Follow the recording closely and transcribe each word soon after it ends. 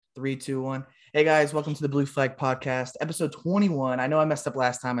Three, two, one. Hey guys, welcome to the Blue Flag Podcast, episode 21. I know I messed up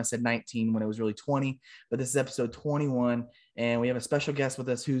last time. I said 19 when it was really 20, but this is episode 21. And we have a special guest with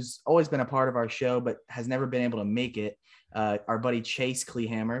us who's always been a part of our show, but has never been able to make it. Our buddy Chase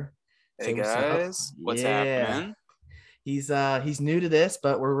Kleehammer. Hey guys, what's happening? He's new to this,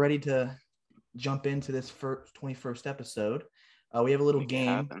 but we're ready to jump into this 21st episode. We have a little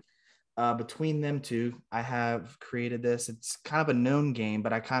game. Between them two, I have created this. It's kind of a known game,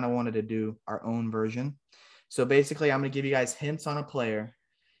 but I kind of wanted to do our own version. So basically, I'm going to give you guys hints on a player,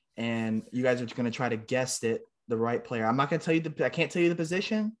 and you guys are going to try to guess the right player. I'm not going to tell you I can't tell you the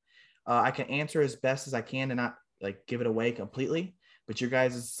position. I can answer as best as I can and not like give it away completely. But you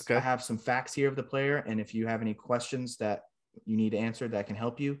guys, okay. I have some facts here of the player, and if you have any questions that you need answered that can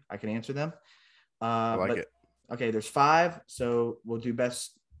help you, I can answer them. I like it. Okay, there's 5, so we'll do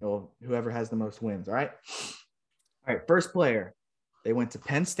best. Well, whoever has the most wins. All right. All right. First player. They went to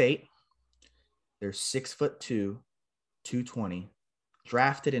Penn State. They're 6'2", 220.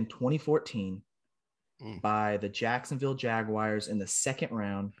 Drafted in 2014 by the Jacksonville Jaguars in the second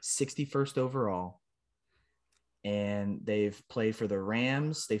round, 61st overall. And they've played for the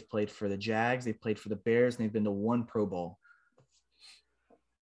Rams. They've played for the Jags. They've played for the Bears. And they've been to 1 Pro Bowl.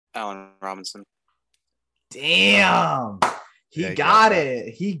 Allen Robinson. Damn. He got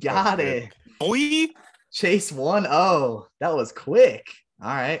it. He got it. Boy. Chase 1-0. That was quick.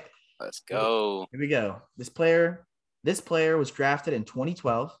 All right. Let's go. Here we go. This player was drafted in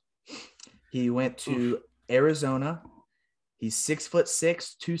 2012. He went to Arizona. He's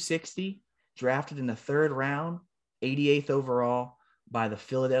 6'6", 260, drafted in the 3rd round, 88th overall by the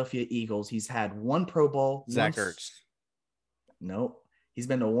Philadelphia Eagles. He's had 1 Pro Bowl. Zach Ertz. Nope. He's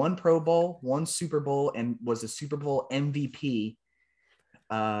been to 1 Pro Bowl, 1 Super Bowl, and was a Super Bowl MVP.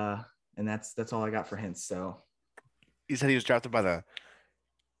 And that's all I got for hints. So you said he was drafted by the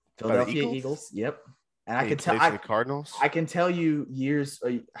Philadelphia Eagles. Yep. And I can tell the Cardinals. I can tell you years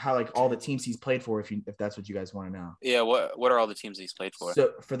how like all the teams he's played for if that's what you guys want to know. Yeah. What are all the teams he's played for?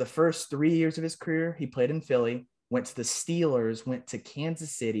 So for the first 3 years of his career, he played in Philly. Went to the Steelers, went to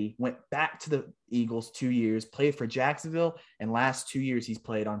Kansas City, went back to the Eagles 2 years, played for Jacksonville, and last 2 years he's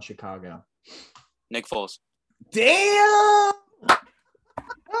played on Chicago. Nick Foles. Damn!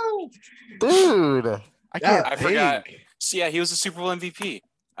 Dude. I forgot. So, yeah, he was a Super Bowl MVP.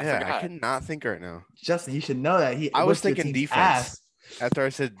 I forgot. I could not think right now. Justin, you should know that. I was thinking defense. After I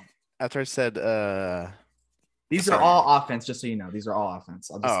said these are all offense, just so you know. These are all offense.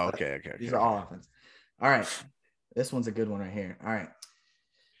 Okay. These are all offense. All right. This one's a good one right here. All right.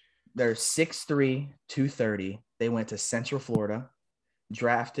 They're 6'3", 230. They went to Central Florida,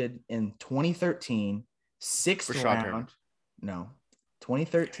 drafted in 2013, 6th round. No,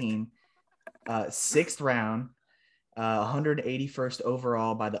 2013, 6th round, 181st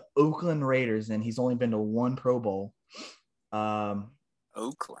overall by the Oakland Raiders, and he's only been to 1 Pro Bowl. Oakland.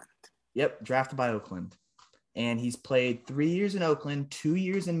 Yep, drafted by Oakland. And he's played 3 years in Oakland, 2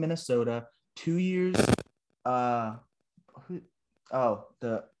 years in Minnesota, 2 years what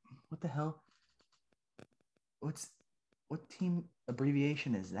the hell? What team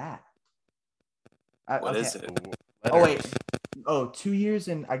abbreviation is that? What is it? Oh, wait. 2 years,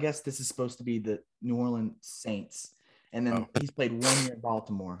 and I guess this is supposed to be the New Orleans Saints. And then he's played 1 year in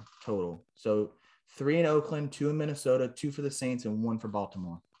Baltimore total. So 3 in Oakland, 2 in Minnesota, 2 for the Saints, and 1 for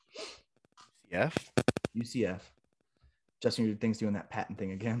Baltimore. UCF. Justin, your thing's doing that patent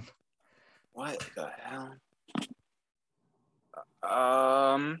thing again. What the hell?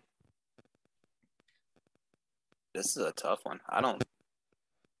 This is a tough one.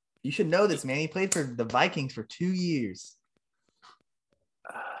 You should know this, man. He played for the Vikings for 2 years.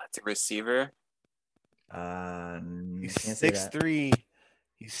 It's a receiver. He's 6'3".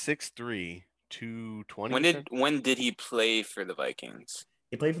 He's 6'3", 220. When did he play for the Vikings?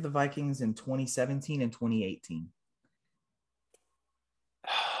 He played for the Vikings in 2017 and 2018.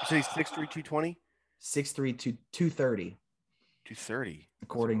 You said he's 6'3", 220? 6'3", 230. 230.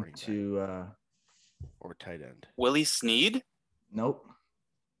 According to or tight end. Willie Snead? Nope.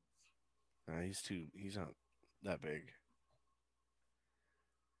 He's not that big.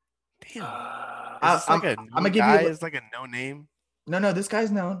 Damn. I'm gonna give you. It's like a no name. No, this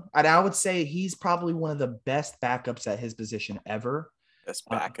guy's known. And I would say he's probably one of the best backups at his position ever. Best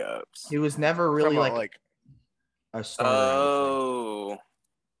backups. He was never really like a starter. Oh.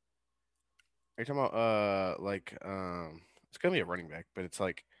 Are you talking about it's gonna be a running back, but it's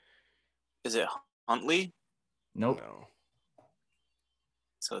like, is it Huntley? Nope. No.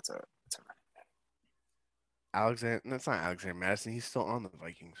 So it's a running back. Alexander. That's not Alexander Madison. He's still on the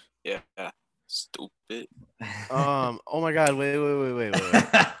Vikings. Yeah. Stupid. Oh my God! Wait.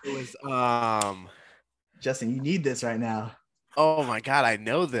 was Justin, you need this right now. Oh my god, I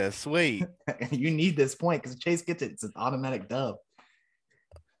know this. Wait. You need this point because Chase gets it. It's an automatic dub.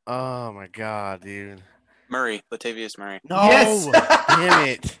 Oh my god, dude. Murray, Latavius Murray. No, Yes! Damn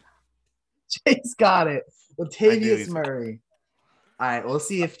it. Chase got it. Latavius Murray. All right, we'll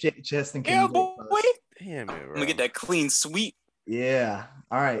see if Justin can. Yeah, boy. Damn it, bro. I'm gonna get that clean sweep. Yeah.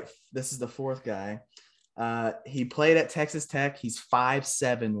 All right. This is the fourth guy. He played at Texas Tech. He's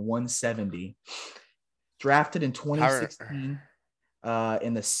 5'7", 170. Drafted in 2016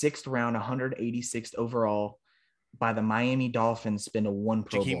 in the 6th round, 186th overall by the Miami Dolphins. Been to one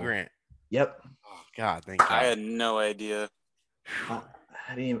Pro Bowl. Grant. Yep. Oh God, thank God. I had no idea. I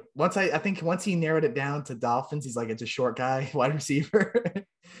think once he narrowed it down to Dolphins, he's like, it's a short guy, wide receiver.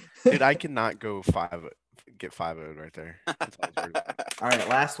 Dude, I cannot get 5-0 right there. All right,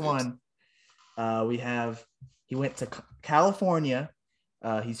 last one. He went to California.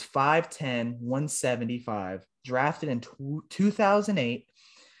 He's 5'10", 175, drafted in 2008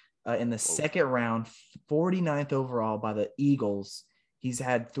 in the second round, 49th overall by the Eagles. He's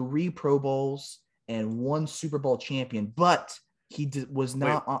had 3 Pro Bowls and 1 Super Bowl champion, but he was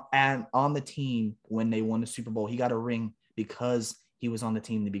not on the team when they won the Super Bowl. He got a ring because he was on the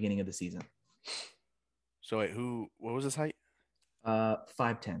team in the beginning of the season. So wait, what was his height?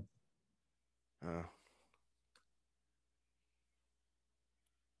 5'10".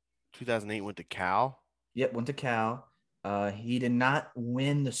 2008 went to Cal. Yep, went to Cal. He did not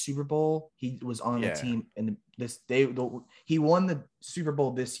win the Super Bowl. He was on the team, and he won the Super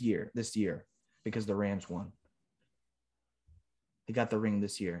Bowl this year because the Rams won. He got the ring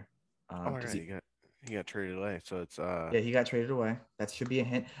this year. He got traded away. So it's he got traded away. That should be a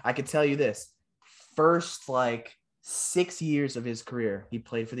hint. I could tell you this: first 6 years of his career, he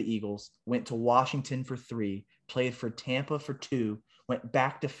played for the Eagles. Went to Washington for 3. Played for Tampa for 2. Went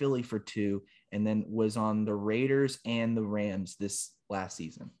back to Philly for 2, and then was on the Raiders and the Rams this last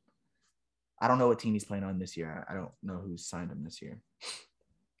season. I don't know what team he's playing on this year. I don't know who signed him this year.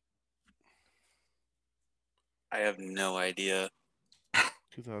 I have no idea.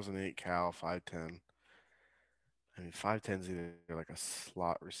 2008 Cal, 5'10". I mean, 5'10" is either like a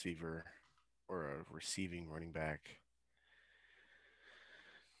slot receiver or a receiving running back.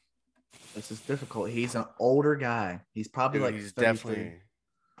 This is difficult. He's an older guy. He's probably he's 33. Definitely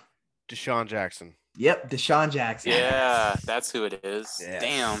Deshaun Jackson. Yep, Deshaun Jackson. Yeah, that's who it is. Yes.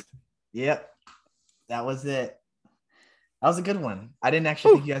 Damn. Yep, that was it. That was a good one. I didn't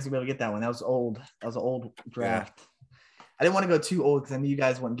actually think you guys would be able to get that one. That was old. That was an old draft. Yeah. I didn't want to go too old because I knew you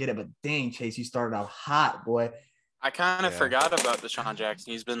guys wouldn't get it, but dang, Chase, you started out hot, boy. I kind of forgot about Deshaun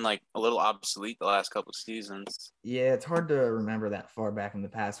Jackson. He's been a little obsolete the last couple of seasons. Yeah, it's hard to remember that far back in the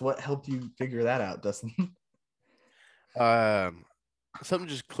past. What helped you figure that out, Dustin? Something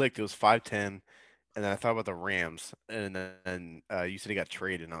just clicked. It was 5'10", and then I thought about the Rams, and then you said he got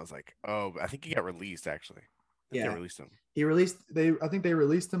traded, and I was like, oh, I think he got released actually. They released him. I think they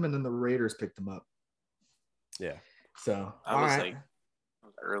released him, and then the Raiders picked him up. Yeah. So all right.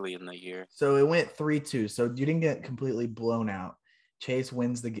 Early in the year. So it went 3-2. So you didn't get completely blown out. Chase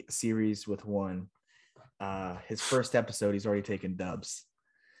wins the series with 1. His first episode, he's already taken dubs.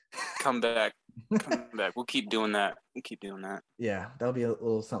 Come back. We'll keep doing that. Yeah, that'll be a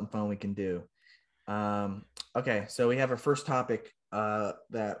little something fun we can do. Okay, so we have our first topic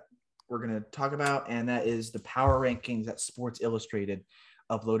that we're going to talk about, and that is the power rankings that Sports Illustrated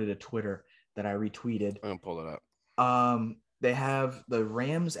uploaded to Twitter that I retweeted. I'm going to pull it up. They have the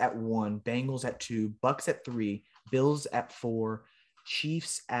Rams at 1, Bengals at 2, Bucks at 3, Bills at 4,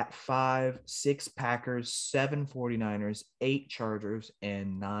 Chiefs at 5, 6 Packers, 7 49ers, 8 Chargers,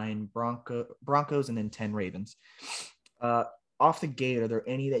 and 9 Broncos, and then 10 Ravens. Off the gate, are there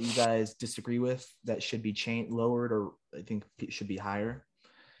any that you guys disagree with that should be lowered or I think should be higher?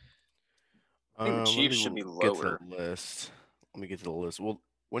 I think the Chiefs should be lower. Let me get to the list. Well,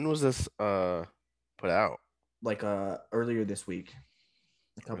 when was this put out? Earlier this week.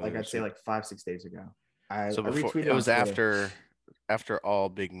 I'd say 5-6 days ago. I retweeted it was after all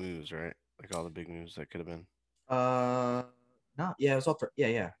big moves, right? Like all the big moves that could have been. No, yeah, it was all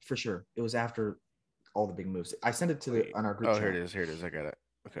for sure. It was after all the big moves. I sent it on our group chat. Here it is. I got it.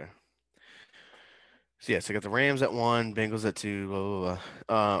 Okay. So I got the Rams at 1, Bengals at 2, blah, blah,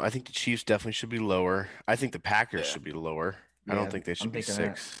 blah. I think the Chiefs definitely should be lower. I think the Packers should be lower. I don't think they should be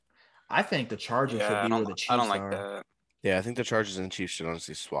 6. I think the Chargers should be where the Chiefs are. I don't like that. Yeah, I think the Chargers and the Chiefs should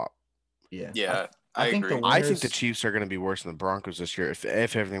honestly swap. Yeah. I think agree. I think the Chiefs are going to be worse than the Broncos this year if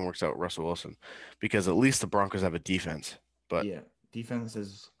everything works out with Russell Wilson, because at least the Broncos have a defense. But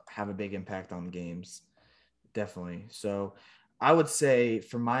defenses have a big impact on games, definitely. So I would say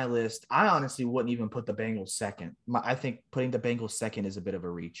for my list, I honestly wouldn't even put the Bengals second. I think putting the Bengals second is a bit of a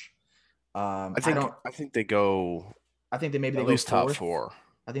reach. I think they go. I think they at go least top fourth. 4.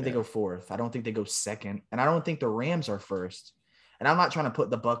 I think they go fourth. I don't think they go second, and I don't think the Rams are first. And I'm not trying to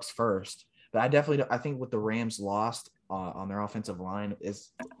put the Bucks first, but I think what the Rams lost on their offensive line is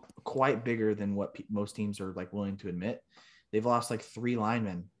quite bigger than what most teams are like willing to admit. They've lost like 3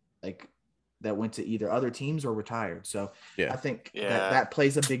 linemen, like that went to either other teams or retired. So I think that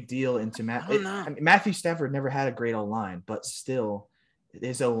plays a big deal into Matthew Stafford never had a great O-line, but still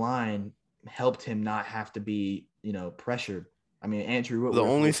his O-line helped him not have to be, pressured. I mean, Andrew Whitworth.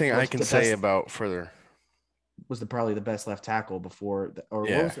 The only thing I can say about further was probably the best left tackle before,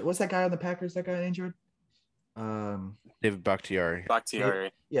 what's that guy on the Packers that got injured? David Bakhtiari.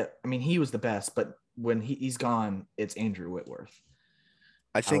 Yeah, I mean, he was the best, but when he's gone, it's Andrew Whitworth.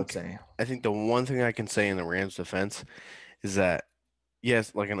 I think the one thing I can say in the Rams defense is that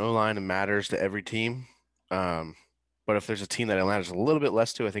yes, like an O-line matters to every team. But if there's a team that it matters a little bit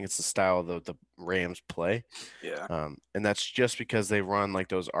less to, I think it's the style the Rams play. Yeah. And that's just because they run like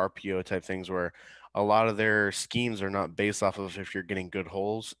those RPO type things where a lot of their schemes are not based off of if you're getting good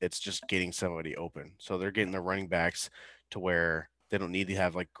holes, it's just getting somebody open. So they're getting the running backs to where they don't need to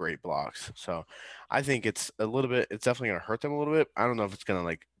have like great blocks. So I think it's definitely going to hurt them a little bit. I don't know if it's going to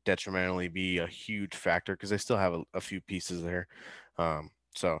like detrimentally be a huge factor because they still have a few pieces there.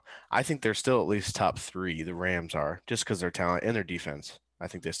 So I think they're still at least top 3. The Rams are just because their talent and their defense. I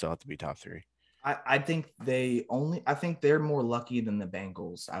think they still have to be top 3. I think they're more lucky than the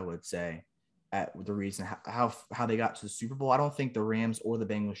Bengals, I would say, at the reason how they got to the Super Bowl. I don't think the Rams or the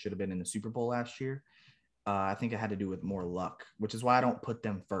Bengals should have been in the Super Bowl last year. I think it had to do with more luck, which is why I don't put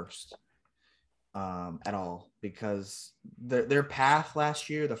them first at all, because their path last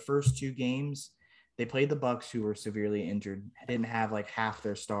year, the first 2 games, they played the Bucks, who were severely injured, didn't have like half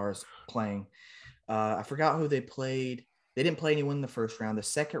their stars playing. I forgot who they played. They didn't play anyone in the first round. The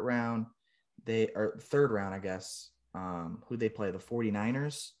second round, third round, I guess. Who they play? The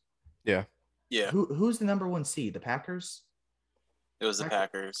 49ers. Yeah. Yeah. Who's the number 1 seed? The Packers? It was the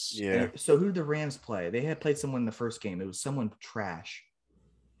Packers. Yeah. And so who did the Rams play? They had played someone in the first game. It was someone trash.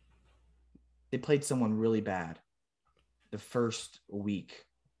 They played someone really bad the first week.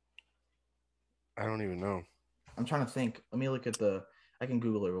 I don't even know. I'm trying to think. Let me look at I can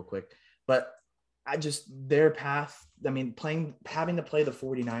Google it real quick. But their path, I mean, having to play the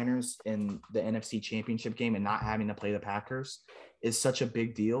 49ers in the NFC Championship game and not having to play the Packers is such a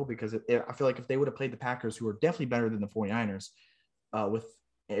big deal, because I feel like if they would have played the Packers, who are definitely better than the 49ers with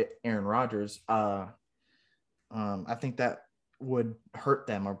Aaron Rodgers, I think that would hurt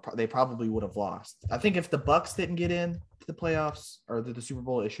them, or they probably would have lost. I think if the Bucks didn't get in to the playoffs or the Super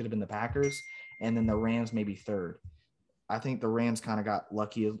Bowl, it should have been the Packers, and then the Rams maybe third. I think the Rams kind of got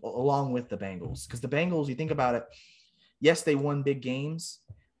lucky along with the Bengals, because the Bengals, you think about it, yes, they won big games.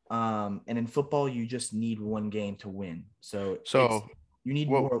 And in football, you just need 1 game to win. So you need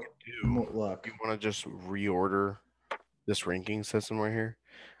more luck. You want to just reorder this ranking system right here?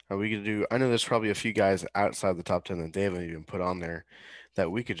 We could do. I know there's probably a few guys outside the top 10 that they haven't even put on there that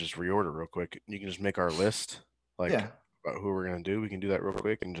we could just reorder real quick. You can just make our list, about who we're gonna do. We can do that real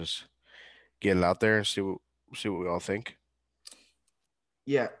quick and just get it out there and see what we all think.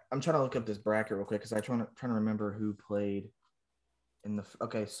 Yeah, I'm trying to look up this bracket real quick because I'm trying to remember who played in the.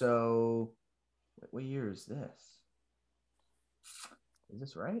 Okay, so what year is this? Is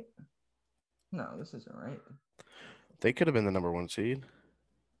this right? No, this isn't right. They could have been the number 1 seed.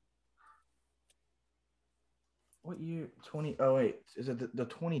 What year? 20. Oh wait, is it the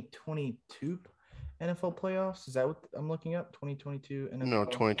 2022 NFL playoffs? Is that what I'm looking up? 2022 NFL. No,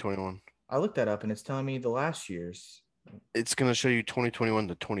 2021. I looked that up and it's telling me the last year's. It's gonna show you 2021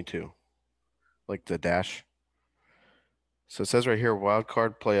 to 22, like the dash. So it says right here, wild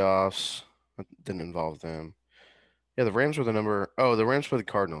card playoffs. Didn't involve them. Yeah, the Rams were the number. Oh, the Rams were the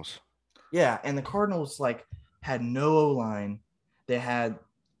Cardinals. Yeah, and the Cardinals had no O-line. They had,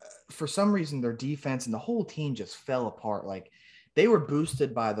 for some reason, their defense and the whole team just fell apart. Like, they were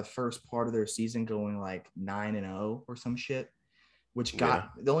boosted by the first part of their season going 9-0 or some shit, which they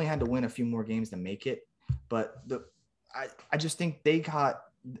only had to win a few more games to make it. But I just think they got,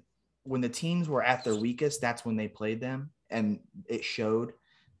 when the teams were at their weakest, that's when they played them, and it showed.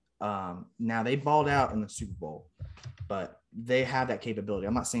 Now they balled out in the Super Bowl, but they have that capability.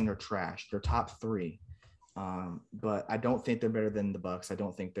 I'm not saying they're trash. They're top 3. But I don't think they're better than the Bucks.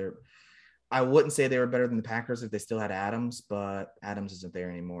 I wouldn't say they were better than the Packers if they still had Adams, but Adams isn't there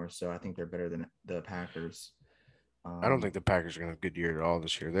anymore. So I think they're better than the Packers. I don't think the Packers are going to have a good year at all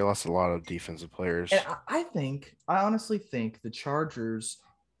this year. They lost a lot of defensive players. And I honestly think the Chargers,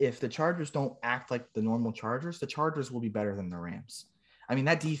 if the Chargers don't act like the normal Chargers, the Chargers will be better than the Rams. I mean,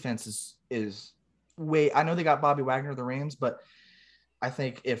 that defense is way. I know they got Bobby Wagner of the Rams, but I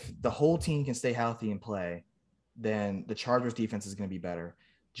think if the whole team can stay healthy and play, then the Chargers defense is going to be better.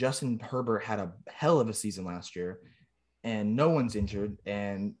 Justin Herbert had a hell of a season last year, and no one's injured.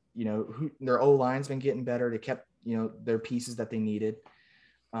 And their O line's been getting better. They kept their pieces that they needed.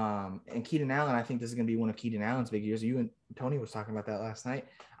 And Keenan Allen, I think this is going to be one of Keenan Allen's big years. You and Tony was talking about that last night.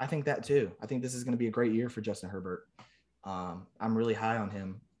 I think that too. I think this is going to be a great year for Justin Herbert. I'm really high on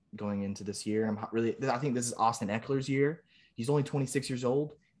him going into this year. I think this is Austin Eckler's year. He's only 26 years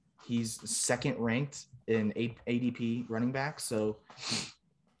old. He's second ranked in ADP running back. So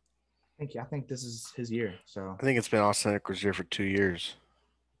I think this is his year. So I think it's been Austin Eckler's year for 2 years.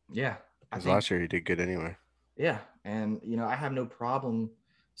 Yeah. Because last year he did good anyway. Yeah. And, I have no problem.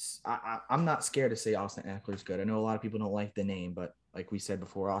 I'm not scared to say Austin Eckler's good. I know a lot of people don't like the name, but like we said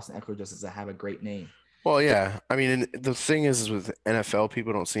before, Austin Eckler just doesn't have a great name. Well, yeah. I mean, the thing is with NFL,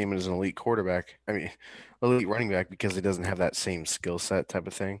 people don't see him as an elite quarterback. I mean, elite running back because he doesn't have that same skill set type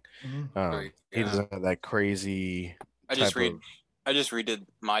of thing. Mm-hmm. He doesn't have that crazy. I just redid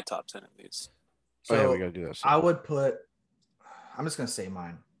my top 10 of these. So we gotta do that. So. I'm just gonna say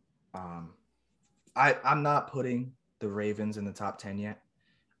mine. I'm not putting the Ravens in the top 10 yet.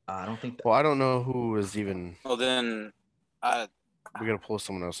 I don't think. Well, I don't know who is even. Well, then we gotta pull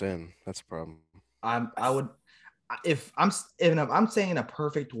someone else in. That's a problem. If I'm saying a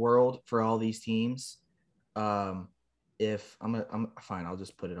perfect world for all these teams, if I'm fine, I'll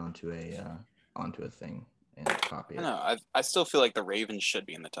just put it onto a thing and copy it. No, I still feel like the Ravens should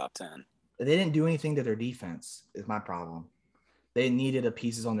be in the top 10. They didn't do anything to their defense. Is my problem. They needed a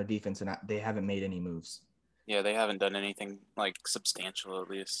pieces on their defense, and they haven't made any moves. Yeah, they haven't done anything like substantial, at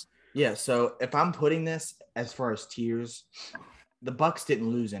least. Yeah, so if I'm putting this as far as tiers, the Bucks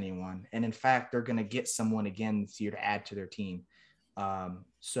didn't lose anyone, and in fact, they're going to get someone again this year to add to their team.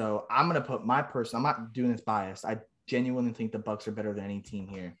 So I'm going to put I'm not doing this biased. I genuinely think the Bucks are better than any team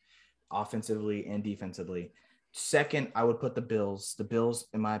here, offensively and defensively. Second, I would put the Bills. The Bills,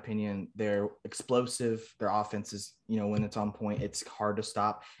 in my opinion, they're explosive. Their offense is, when it's on point, it's hard to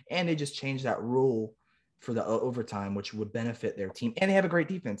stop. And they just changed that rule for the overtime, which would benefit their team. And they have a great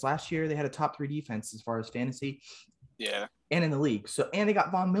defense. Last year, they had a top 3 defense as far as fantasy. Yeah. And in the league. And they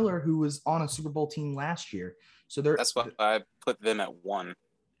got Von Miller, who was on a Super Bowl team last year. So that's why I put them at 1.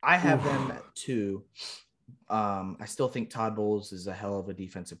 I have them at 2. I still think Todd Bowles is a hell of a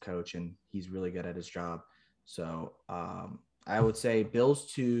defensive coach, and he's really good at his job. So I would say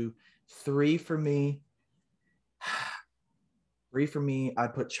Bills 2, 3 for me. 3 for me. I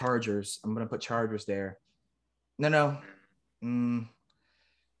put Chargers. I'm going to put Chargers there. No.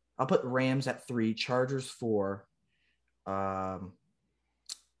 I'll put Rams at 3, Chargers 4. I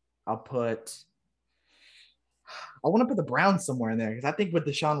want to put the Browns somewhere in there because I think with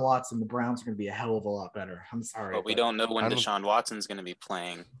Deshaun Watson, the Browns are going to be a hell of a lot better. I'm sorry. But we don't know when Deshaun Watson's going to be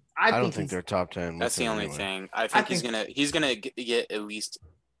playing. I don't think they're top 10. That's the only thing. I think he's gonna get at least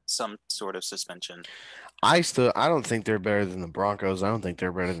some sort of suspension. I don't think they're better than the Broncos. I don't think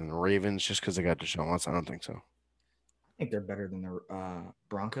they're better than the Ravens just because they got Deshaun Watson. I don't think so. I think they're better than the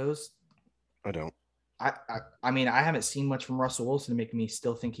Broncos. I don't. I mean, I haven't seen much from Russell Wilson to make me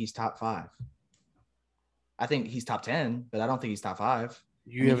still think he's top 5. I think he's top 10, but I don't think he's top 5.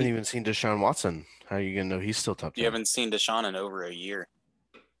 You haven't even seen Deshaun Watson. How are you going to know he's still top 10? You haven't seen Deshaun in over a year.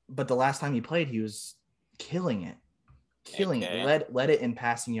 But the last time he played, he was killing it. Led it in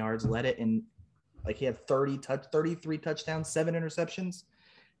passing yards, led it in, like, he had 33 touchdowns, 7 interceptions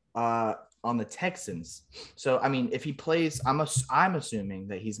on the Texans. So, I mean, if he plays, I'm assuming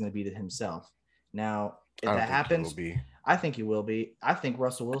that he's going to beat it himself. Now, if that happens, I think he will be. I think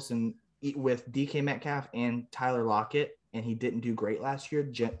Russell Wilson with DK Metcalf and Tyler Lockett, and he didn't do great last year.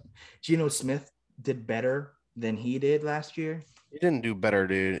 Geno Smith did better than he did last year. He didn't do better,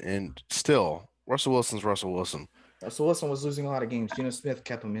 dude. And still, Russell Wilson's Russell Wilson. Russell Wilson was losing a lot of games. Geno Smith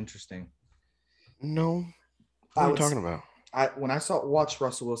kept him interesting. No. What are you talking about? When I watched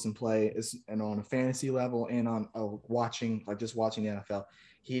Russell Wilson play, and on a fantasy level and on watching the NFL,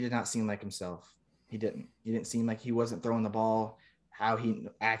 he did not seem like himself. He didn't. He didn't seem like he wasn't throwing the ball how he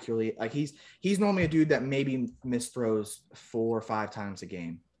accurately. Like he's normally a dude that maybe misthrows 4 or 5 times a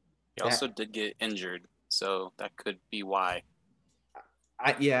game. He also did get injured, so that could be why.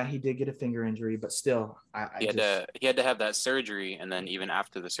 Yeah, he did get a finger injury, but still, he had to have that surgery, and then even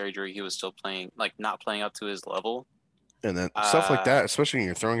after the surgery, he was still playing, like not playing up to his level. And then stuff like that, especially when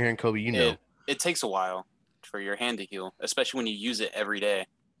you're throwing hand, Kobe, it takes a while. for your hand to heal, especially when you use it every day.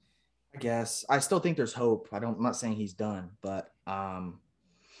 I guess I still think there's hope. I'm not saying he's done, but I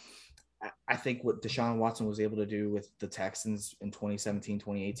think what Deshaun Watson was able to do with the Texans in 2017,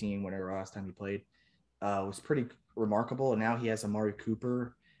 2018, whenever last time he played, was pretty remarkable. And now he has Amari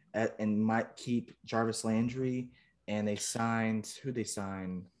Cooper and might keep Jarvis Landry. And they signed – who they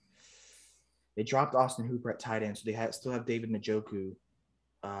signed? They dropped Austin Hooper at tight end, so they still have David Njoku.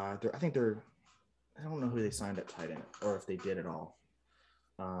 I don't know who they signed at tight end or if they did at all.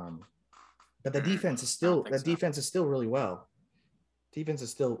 But the defense is still really well. Defense is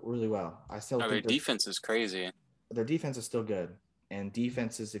still really well. I still think their defense is crazy. Their defense is still good. And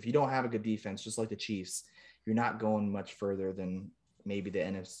defenses, if you don't have a good defense, just like the Chiefs, you're not going much further than maybe the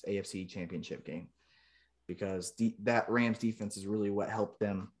AFC Championship game, because that Rams defense is really what helped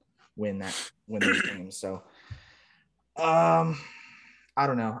them win those games. So, I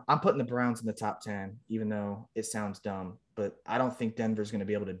don't know. I'm putting the Browns in the top 10, even though it sounds dumb, but I don't think Denver's going to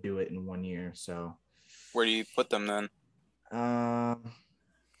be able to do it in 1 year. So, where do you put them then? I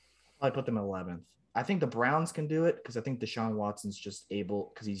put them at 11th. I think the Browns can do it because I think Deshaun Watson's just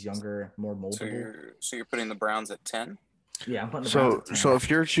able, because he's younger, more moldable. So you're putting the Browns at 10? Yeah, I'm putting the Browns at 10. So if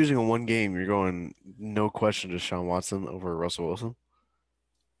you're choosing a one game, you're going no question Deshaun Watson over Russell Wilson?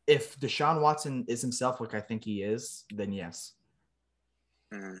 If Deshaun Watson is himself like I think he is, then yes.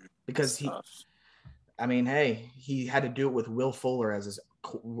 Because he had to do it with Will Fuller as his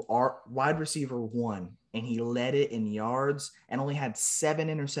wide receiver 1, and he led it in yards and only had 7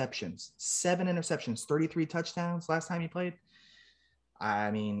 interceptions, 33 touchdowns last time he played.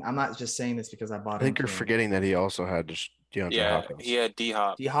 I mean, I'm not just saying this because I bought him. I think you're forgetting that he also had DeAndre Hopkins. Yeah, he had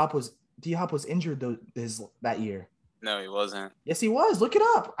D-Hop. D-Hop was injured that year. No, he wasn't. Yes, he was. Look it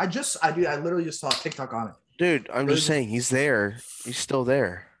up. I literally just saw a TikTok on it. Dude, I'm just saying he's there. He's still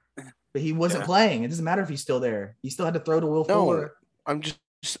there. But he wasn't playing. It doesn't matter if he's still there. He still had to throw to Will Fuller. I'm just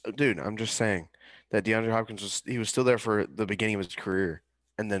saying that DeAndre Hopkins was still there for the beginning of his career.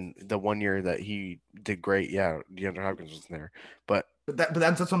 And then the 1 year that he did great, DeAndre Hopkins was there. But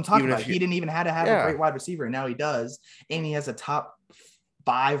that's what I'm talking about. He didn't even have to have a great wide receiver, and now he does. And he has a top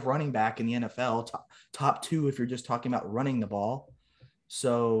 5 running back in the NFL, top 2 if you're just talking about running the ball.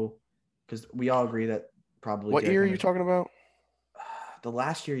 So, because we all agree that probably. What year are you talking about? The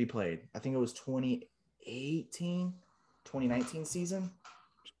last year he played. I think it was 2019 season.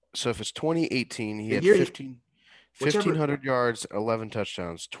 So if it's 2018, he had 1,500 yards, 11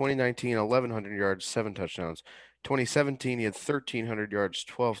 touchdowns. 2019, 1,100 yards, 7 touchdowns. 2017, he had 1,300 yards,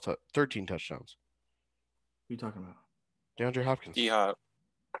 13 touchdowns. Who are you talking about? DeAndre Hopkins. D-Hop.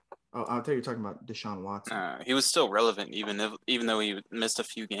 Oh, I thought you were talking about Deshaun Watson. He was still relevant even though he missed a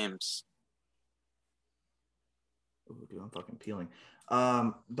few games. Ooh, dude, I'm fucking peeling.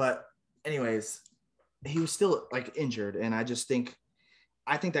 But anyways, he was still like injured, and I think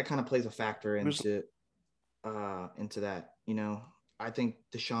that kind of plays a factor into that. You know, I think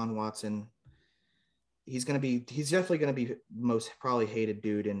Deshaun Watson, he's definitely gonna be most probably hated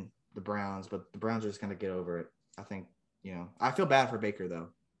dude in the Browns, but the Browns are just gonna get over it. I think, you know, I feel bad for Baker though,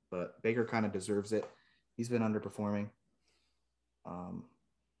 but Baker kind of deserves it. He's been underperforming.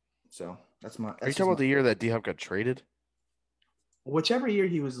 So that's my. Are you talking about the year that D-Hop got traded? Whichever year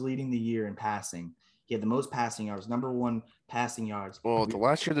he was leading the year in passing, he had the most passing yards, number 1 passing yards. Well, the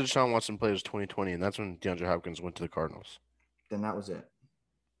last year that Deshaun Watson played was 2020, and that's when DeAndre Hopkins went to the Cardinals. Then that was it.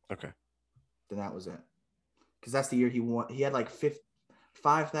 Okay. Then that was it. Because that's the year he won. He had like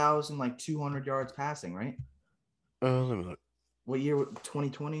 5,200 yards passing, right? Let me look. What year?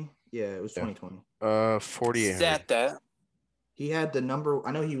 2020? Yeah, it was 2020. 48. That. He had the number.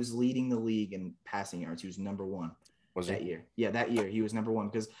 I know he was leading the league in passing yards. He was number 1. Was that he? year? Yeah, that year he was number 1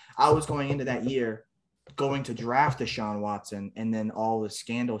 because I was going into that year going to draft Deshaun Watson, and then all the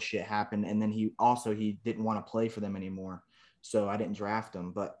scandal shit happened, and then he didn't want to play for them anymore, so I didn't draft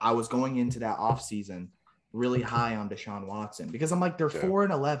him. But I was going into that offseason really high on Deshaun Watson because I'm like, they're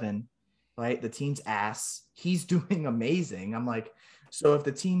 4-11, right? The team's ass. He's doing amazing. I'm like, so if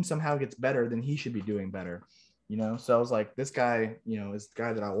the team somehow gets better, then he should be doing better, you know? So I was like, this guy, you know, is the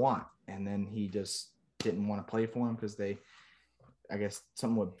guy that I want. And then he just didn't want to play for him because I guess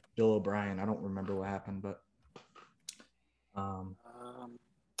something with Bill O'Brien. I don't remember what happened, but I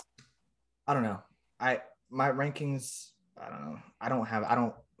don't know. My rankings, I don't know. I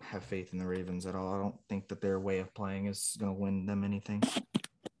don't have faith in the Ravens at all. I don't think that their way of playing is going to win them anything.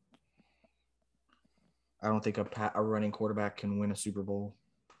 I don't think a running quarterback can win a Super Bowl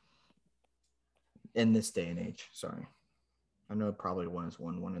in this day and age. Sorry. I know probably one has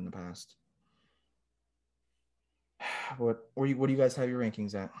won one in the past. What do you guys have your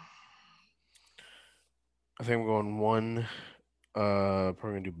rankings at? I think I'm going one. Probably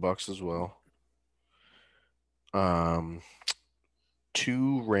gonna do Bucks as well.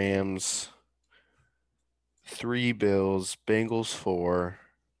 2 Rams, 3 Bills, Bengals 4,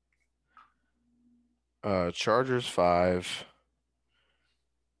 Chargers 5.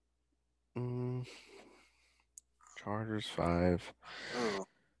 Chargers 5. Oh,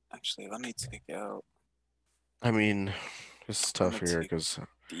 actually, let me take out. I mean, this is tough here because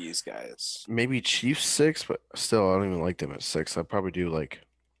these guys. Maybe Chiefs 6, but still, I don't even like them at 6. I'd probably do like.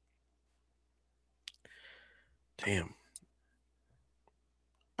 Damn.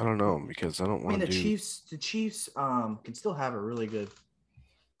 I don't know because I don't want to do. The Chiefs can still have a really good.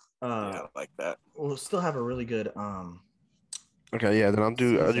 Yeah, like that. We'll still have a really good. Okay, yeah, then I'll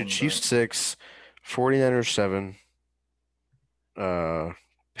do Chiefs 6, 49ers 7,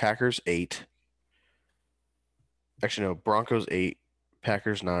 Packers 8. Actually, no, Broncos 8,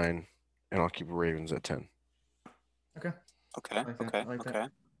 Packers 9, and I'll keep Ravens at 10. Okay. What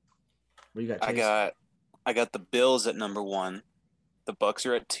you got, Chase? I got the Bills at number 1. The Bucks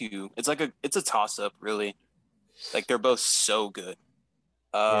are at 2. It's a toss up, really. Like they're both so good.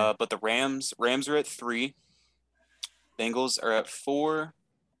 But the Rams are at 3. Bengals are at 4.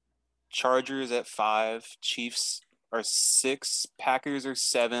 Chargers at 5. Chiefs are 6. Packers are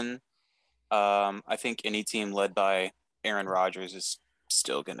 7. I think any team led by Aaron Rodgers is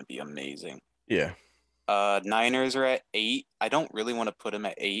still going to be amazing. Yeah. Niners are at 8. I don't really want to put them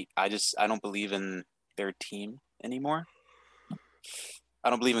at 8. I don't believe in their team anymore. I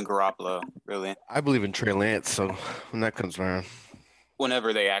don't believe in Garoppolo, really. I believe in Trey Lance, so when that comes around.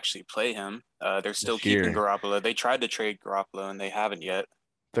 Whenever they actually play him, they're still keeping Garoppolo. They tried to trade Garoppolo, and they haven't yet.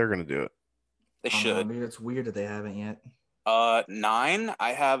 They're going to do it. They should. Maybe it's weird that they haven't yet. 9, I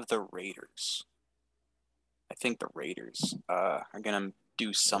have the Raiders. I think the Raiders are going to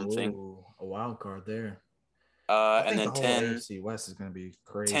do something. Ooh, a wild card there. And then the whole 10. AFC West is going to be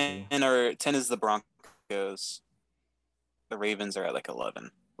crazy. 10 is the Broncos. The Ravens are at like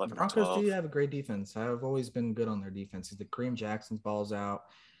 11. The Broncos do have a great defense. I've always been good on their defense. The Kareem Jackson's balls out.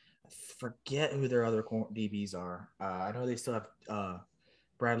 I forget who their other DBs are. I know they still have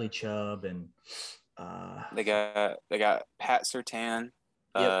Bradley Chubb and they got Pat Surtain.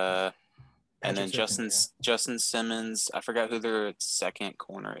 Yep. And then Justin Simmons. I forgot who their second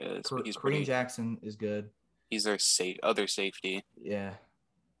corner is. But he's Kareem Jackson is good. He's their other safety. Yeah.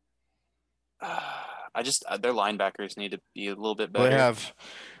 Their linebackers need to be a little bit better. They have,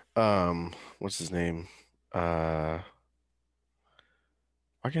 what's his name? I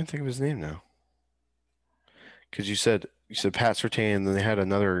can't think of his name now. Because you said Pat Surtain, and then they had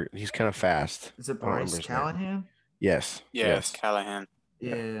another. He's kind of fast. Is it Bryce Callahan? Yes. Yeah, it's Callahan.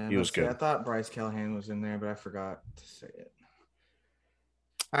 Yeah, he was good. I thought Bryce Callahan was in there, but I forgot to say it.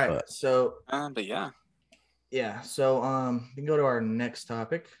 All right, so. But yeah. Yeah, so we can go to our next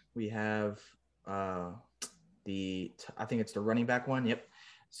topic. We have I think it's the running back one. Yep.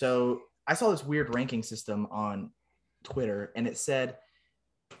 So I saw this weird ranking system on Twitter, and it said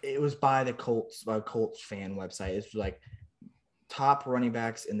it was by the Colts fan website. It's like top running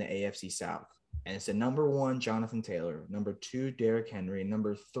backs in the AFC South. And it said number 1, Jonathan Taylor, number 2, Derrick Henry,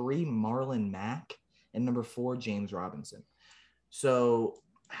 number 3, Marlon Mack, and number 4, James Robinson. So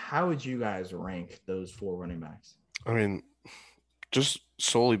how would you guys rank those 4 running backs? I mean, just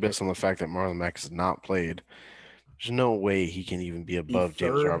solely based on the fact that Marlon Mack has not played, there's no way he can even be above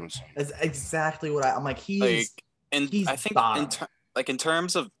James Robinson. That's exactly what I'm like. He's I think in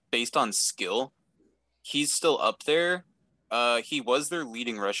terms of based on skill, he's still up there. He was their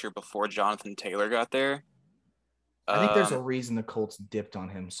leading rusher before Jonathan Taylor got there. I think there's a reason the Colts dipped on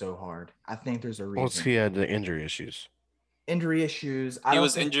him so hard. I think there's a reason. Well, he had the injury issues. He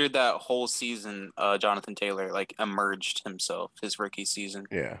was injured that whole season. Jonathan Taylor emerged himself his rookie season.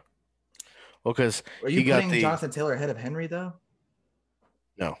 Yeah. Well, because are you putting Jonathan Taylor ahead of Henry though?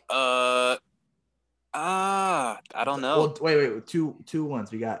 No. I don't know. Well, wait. Two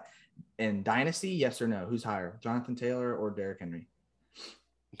ones we got in Dynasty. Yes or no? Who's higher, Jonathan Taylor or Derrick Henry?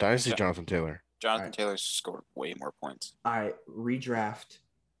 Dynasty, Jonathan Taylor. Jonathan Taylor scored way more points. All right, redraft.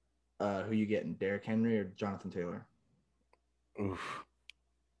 Who you getting, Derrick Henry or Jonathan Taylor? Oof.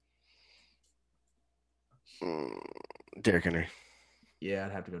 Derrick Henry. Yeah,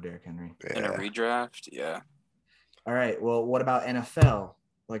 I'd have to go Derrick Henry. Yeah. In a redraft, yeah. All right. Well, what about NFL?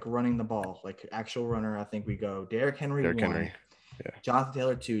 Like running the ball, like actual runner. I think we go Derrick Henry 1, yeah. Jonathan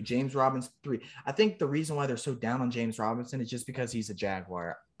Taylor 2, James Robinson 3. I think the reason why they're so down on James Robinson is just because he's a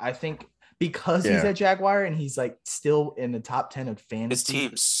Jaguar. I think because he's a Jaguar and he's still in the top 10 of fantasy. His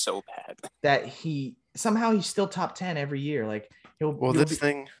team's so bad that he's still top 10 every year. The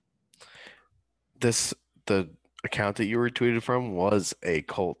the account that you retweeted from was a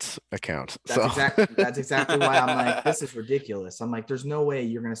Colts account. That's exactly why I'm like, this is ridiculous. I'm like, there's no way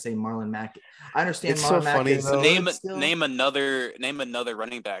you're gonna say Marlon Mack. I understand it's Marlon so Mack funny, is though. Name another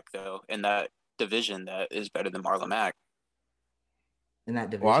running back though in that division that is better than Marlon Mack. In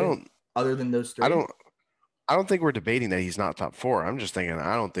that division, other than those three, I don't think we're debating that he's not top 4. I'm just thinking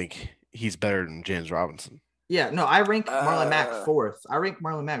I don't think he's better than James Robinson. Yeah, no, I rank Marlon Mack fourth.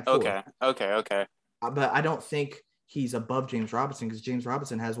 Okay. But I don't think he's above James Robinson because James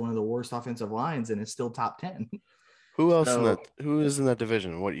Robinson has one of the worst offensive lines and is still top 10. Who else who is in that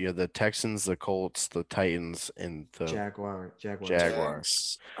division? What you have the Texans, the Colts, the Titans, and the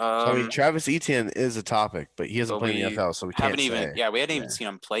Jaguars. I mean, Travis Etienne is a topic, but he hasn't played in the NFL, so we can't say. Yeah, we hadn't even seen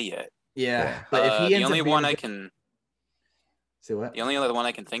him play yet. Yeah. But if he ends the only up being one I can say what? The only other one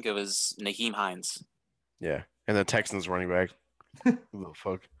I can think of is Naheem Hines. Yeah, and the Texans running back. Who the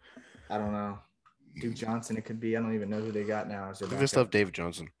fuck? I don't know. Duke Johnson, it could be. I don't even know who they got now. They just have David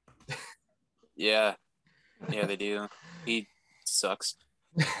Johnson. Yeah, they do. He sucks.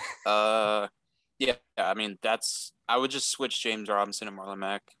 Yeah. I mean, I would just switch James Robinson and Marlon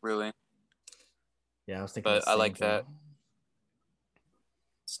Mack, really. Yeah, I was thinking. But I like that.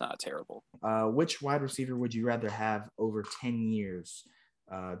 It's not terrible. Which wide receiver would you rather have over 10 years?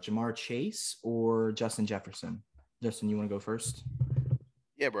 Jamar Chase or Justin Jefferson? Justin, you want to go first?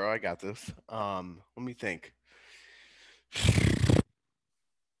 Yeah, bro, I got this. Let me think.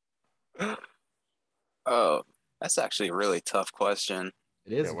 Oh, that's actually a really tough question.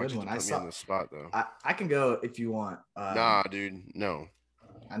 It is a good one. Put me on the spot though. I can go if you want. Nah, dude, no.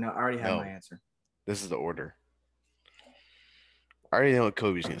 I know. I already have my answer. This is the order. I already know what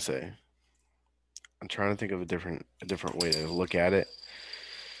Kobe's gonna say. I'm trying to think of a different way to look at it.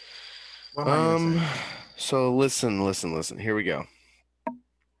 What am I gonna say? So listen. Here we go.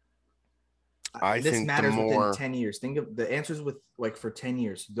 This matters within 10 years. Think of the answers with for 10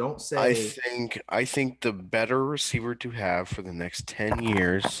 years. Don't say. I think the better receiver to have for the next 10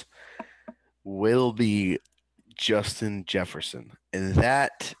 years will be Justin Jefferson. And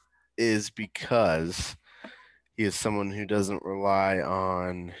that is because he is someone who doesn't rely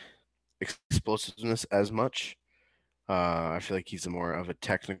on explosiveness as much. I feel like he's more of a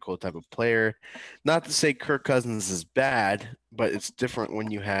technical type of player. Not to say Kirk Cousins is bad, but it's different when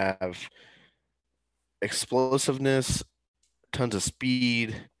you have explosiveness, tons of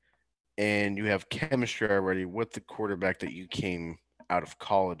speed, and you have chemistry already with the quarterback that you came out of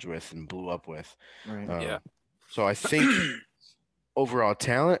college with and blew up with. Right. So I think overall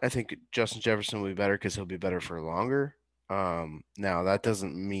talent, I think Justin Jefferson will be better because he'll be better for longer. Now, that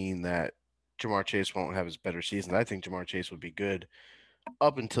doesn't mean that Jamar Chase won't have his better season. I think Jamar Chase would be good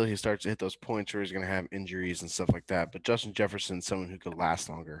up until he starts to hit those points where he's going to have injuries and stuff like that. But Justin Jefferson's someone who could last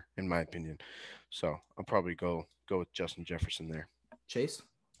longer, in my opinion. So I'll probably go with Justin Jefferson there. Chase?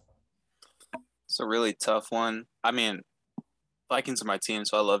 It's a really tough one. I mean, Vikings are my team,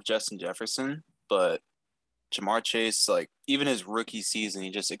 so I love Justin Jefferson. But Jamar Chase, even his rookie season, he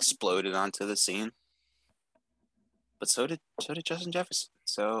just exploded onto the scene. But so did Justin Jefferson.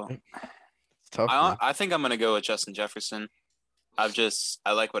 So it's tough. I think I'm gonna go with Justin Jefferson. I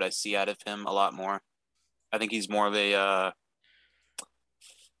like what I see out of him a lot more. I think he's more of a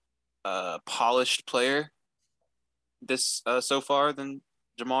polished player this so far than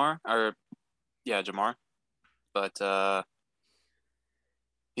Jamar. Jamar. But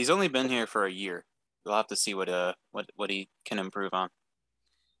he's only been here for a year. We'll have to see what he can improve on.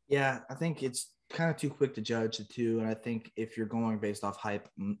 Yeah, I think it's kind of too quick to judge the two, and I think if you're going based off hype,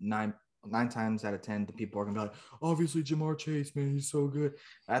 nine times out of 10, the people are gonna be like, obviously Jamar Chase, man, he's so good.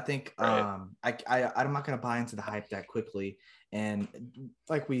 I think right. I'm not gonna buy into the hype that quickly, and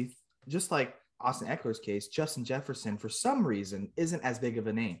like Austin Eckler's case, Justin Jefferson for some reason isn't as big of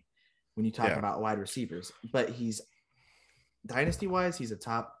a name when you talk about wide receivers, but he's dynasty wise, he's a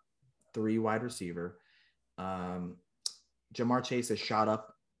top 3 wide receiver. Jamar Chase has shot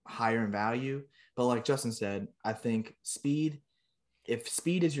up higher in value, but like Justin said, I think if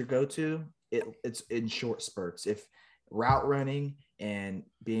speed is your go-to, it's in short spurts. If route running and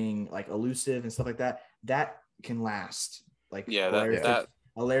being elusive and stuff like that can last.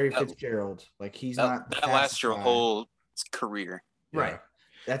 Larry Fitzgerald, he's not that lasts your whole career. Right.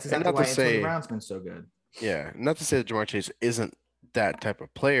 That's exactly why Antonio Brown's been so good. Yeah, not to say that Jamar Chase isn't that type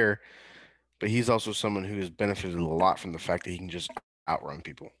of player, but he's also someone who has benefited a lot from the fact that he can just outrun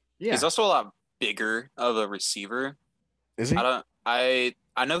people. Yeah. He's also a lot bigger of a receiver. Is he?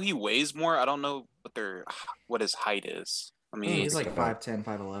 I know he weighs more. I don't know what his height is. I mean, he's 5'10",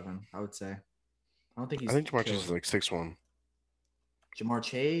 5'11", I would say. I think Jamar Chase is 6'1". Jamar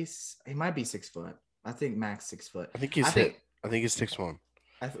Chase, he might be 6 foot. I think max 6 foot. I think he's I think he's 6'1".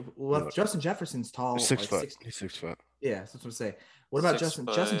 Justin Jefferson's tall. 6 foot. He's 6 foot. Yeah, that's what I'm saying. What about Justin?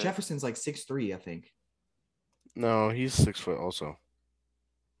 Justin Jefferson's like 6'3", I think. No, he's 6 foot also.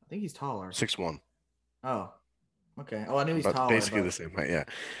 I think he's taller. 6'1". Oh, okay. Oh, I knew he's taller. Basically the same height. Yeah.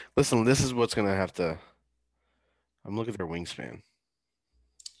 Listen, this is what's gonna have to. I'm looking at their wingspan.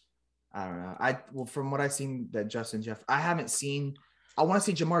 I don't know. From what I've seen, that I haven't seen. I want to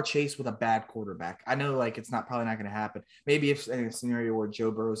see Jamar Chase with a bad quarterback. I know, like, it's probably not going to happen. Maybe if in a scenario where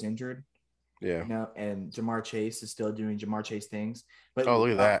Joe Burrow's injured, yeah, and Jamar Chase is still doing Jamar Chase things. But look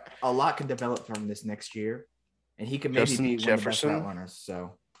at that. A lot can develop from this next year, and he could maybe be one of the best route runners.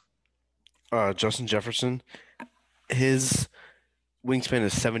 So, Justin Jefferson, his wingspan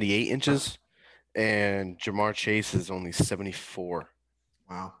is 78 inches, and Jamar Chase is only 74.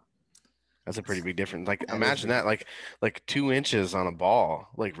 Wow. That's a pretty big difference. Like, imagine that, like 2 inches on a ball,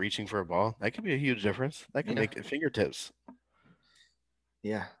 like reaching for a ball. That could be a huge difference. That could make it fingertips.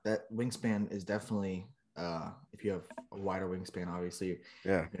 Yeah, that wingspan is definitely, if you have a wider wingspan, obviously,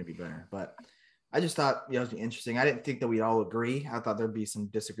 you're going to be better. But I just thought it was interesting. I didn't think that we'd all agree. I thought there'd be some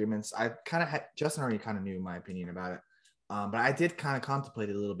disagreements. I kind of had, Justin already kind of knew my opinion about it. But I did kind of contemplate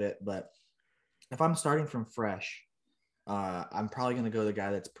it a little bit. But if I'm starting from fresh, I'm probably going to go the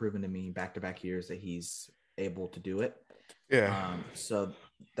guy that's proven to me back-to-back years that he's able to do it. Yeah. So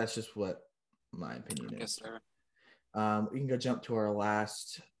that's just what my opinion is. Yes, sir. We can go jump to our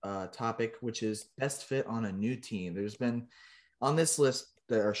last topic, which is best fit on a new team. There's been on this list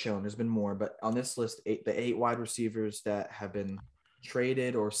that are shown, there's been more, but on this list, the 8 wide receivers that have been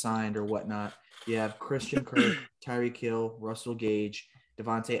traded or signed or whatnot. You have Christian Kirk, Tyreek Hill, Russell Gage,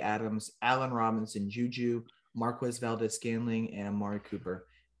 Devontae Adams, Allen Robinson, Juju, Marquez Valdez-Scantling, and Amari Cooper.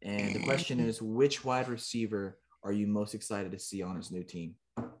 And the question is, which wide receiver are you most excited to see on his new team?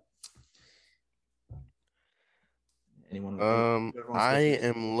 Anyone? I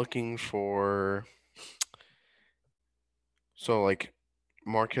am looking for like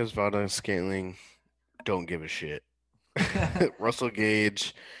Marquez Valdez-Scantling. Don't give a shit. Russell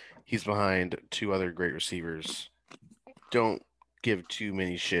Gage, he's behind 2 other great receivers. Don't give too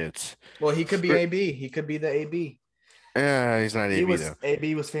many shits. Well, he could be AB. He could be the AB. Yeah, he's not AB though.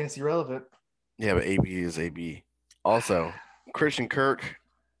 AB was fantasy relevant. Yeah, but AB is AB. Also, Christian Kirk,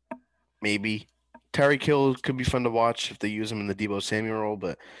 maybe. Tyreek Hill could be fun to watch if they use him in the Deebo Samuel role,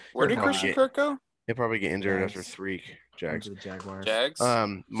 but where did Christian Kirk go? He'll probably get injured after 3 Jags. Jags.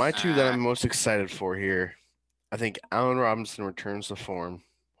 My 2 that I'm most excited for here, I think Allen Robinson returns to form,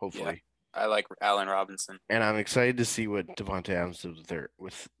 hopefully. Yeah, I like Allen Robinson. And I'm excited to see what Devontae Adams does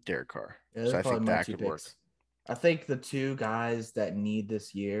with Derek Carr. Yeah, so I think that could work. I think the 2 guys that need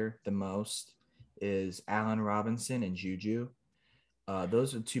this year the most is Allen Robinson and Juju.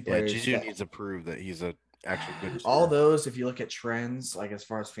 Those are 2 players. Juju needs to prove that he's a actually good receiver. All those, if you look at trends, like as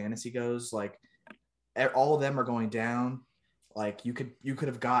far as fantasy goes, like all of them are going down. Like you could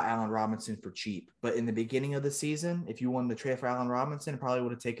have got Allen Robinson for cheap, but in the beginning of the season, if you wanted to trade for Allen Robinson, it probably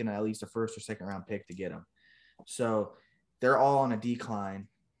would have taken at least a 1st or 2nd round pick to get him. So they're all on a decline,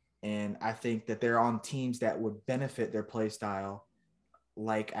 and I think that they're on teams that would benefit their play style,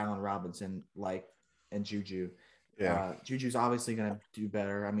 like Allen Robinson, and Juju. Yeah, Juju's obviously going to do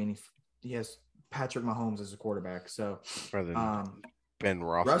better. I mean, he has Patrick Mahomes as a quarterback. So Ben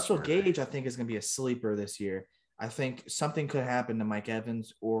Roethlisberger. Russell Gage, I think, is going to be a sleeper this year. I think something could happen to Mike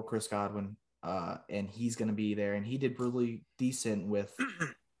Evans or Chris Godwin, and he's going to be there. And he did really decent with.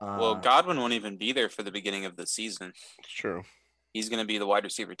 Well, Godwin won't even be there for the beginning of the season. It's true. He's going to be the wide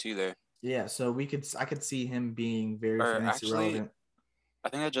receiver 2 there. Yeah, so I could see him being very fantasy relevant. I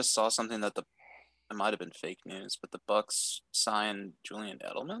think I just saw something that it might have been fake news, but the Bucks signed Julian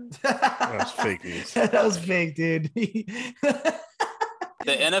Edelman. That was fake news. That was fake, dude.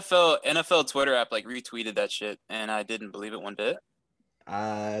 The NFL Twitter app retweeted that shit, and I didn't believe it one bit.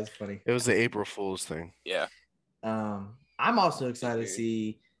 That's funny. It was the April Fool's thing. Yeah. I'm also excited to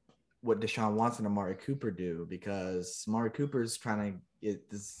see what Deshaun Watson and Amari Cooper do, because Amari Cooper is trying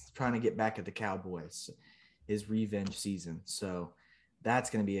to get back at the Cowboys, his revenge season. So that's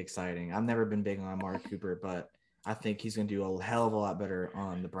going to be exciting. I've never been big on Amari Cooper, but I think he's going to do a hell of a lot better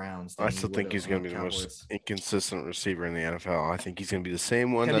on the Browns. I still think he's going to be the most inconsistent receiver in the NFL. I think he's going to be the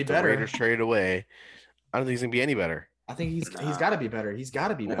same one that the Raiders traded away. I don't think he's going to be any better. I think he's got to be better. He's got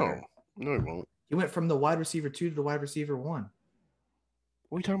to be better. No, he won't. He went from the wide receiver 2 to the wide receiver 1.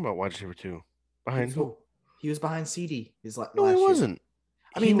 What are you talking about, wide receiver 2? Behind who? He was behind CD. No, he wasn't.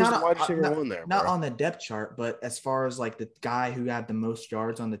 I mean, not wide receiver 1 there, not on the depth chart, but as far as the guy who had the most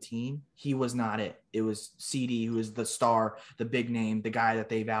yards on the team, he was not it. It was CD, who was the star, the big name, the guy that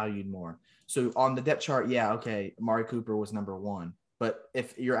they valued more. So on the depth chart, yeah, okay, Amari Cooper was number 1. But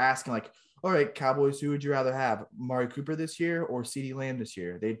if you're asking like, all right, Cowboys, who would you rather have, Amari Cooper this year or CeeDee Lamb this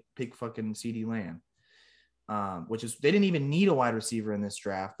year? They'd pick fucking CeeDee Lamb, which is they didn't even need a wide receiver in this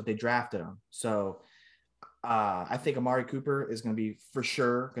draft, but they drafted him. So I think Amari Cooper is going to be for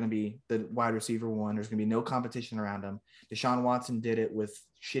sure going to be the wide receiver 1. There's going to be no competition around him. Deshaun Watson did it with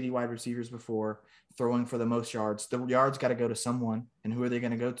shitty wide receivers before, throwing for the most yards. The yards got to go to someone, and who are they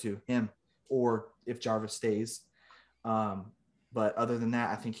going to go to? Him, or if Jarvis stays. But other than that,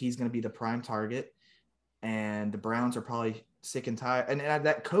 I think he's going to be the prime target, and the Browns are probably sick and tired. And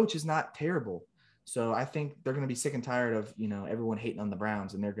that coach is not terrible. So I think they're going to be sick and tired of, everyone hating on the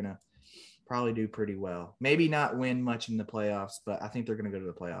Browns, and they're going to probably do pretty well. Maybe not win much in the playoffs, but I think they're going to go to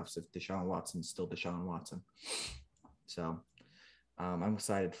the playoffs if Deshaun Watson's still Deshaun Watson. So I'm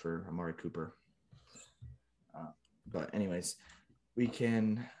excited for Amari Cooper. But anyways, are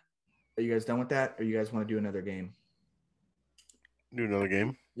you guys done with that? Or you guys want to do another game? Do another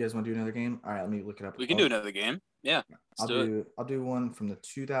game? You guys want to do another game? All right, let me look it up. We can do another game. Yeah. I'll do one from the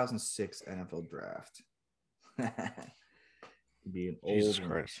 2006 NFL draft. Be an old Jesus one.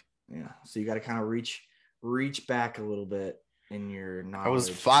 Christ. Yeah. So you got to kind of reach back a little bit in your knowledge. I was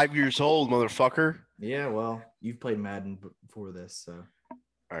 5 years old, motherfucker. Yeah, well, you've played Madden before this, so.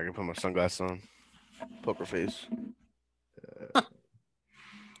 I can put my sunglasses on. Poker face.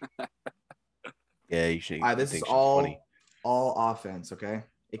 Yeah, you should. This is all offense, okay?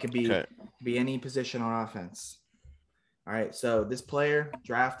 It could be any position on offense. All right, so this player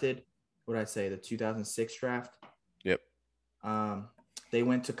drafted, what did I say, the 2006 draft? Yep. They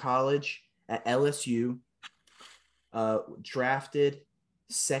went to college at LSU, drafted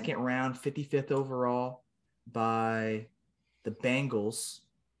second round, 55th overall by the Bengals.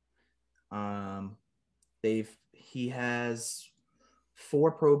 He has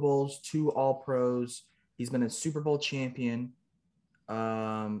 4 Pro Bowls, 2 All Pros. He's been a Super Bowl champion.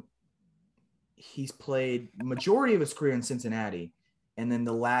 He's played majority of his career in Cincinnati, and then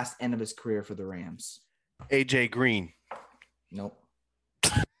the last end of his career for the Rams. AJ Green. Nope.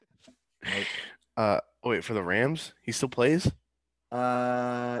 Nope. Wait, for the Rams? He still plays?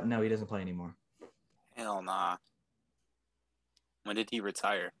 No, he doesn't play anymore. Hell nah. When did he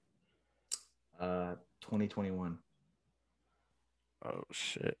retire? 2021. Oh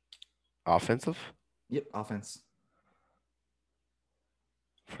shit. Offensive? Yep, offense.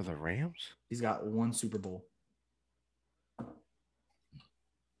 For the Rams? He's got 1 Super Bowl.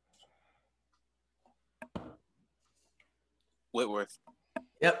 Whitworth.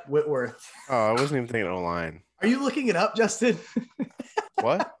 Yep, Whitworth. Oh, I wasn't even thinking O-line. Are you looking it up, Justin?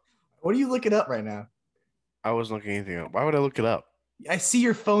 What? What are you looking up right now? I wasn't looking anything up. Why would I look it up? I see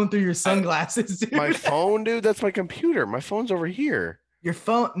your phone through your sunglasses, dude. My phone, dude? That's my computer. My phone's over here. Your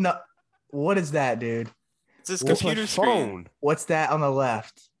phone? No. What is that, dude? It's his What's computer my screen. phone? What's that on the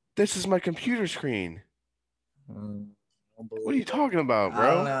left? This is my computer screen. What are you talking about,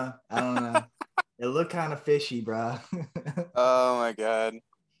 bro? I don't know. It looked kind of fishy, bro. Oh my god.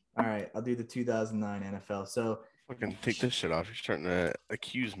 All right, I'll do the 2009 NFL. So fucking take this shit off. You're starting to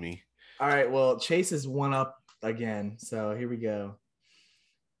accuse me. All right, well, Chase is 1 up again. So here we go.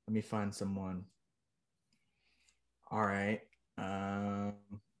 Let me find someone. All right.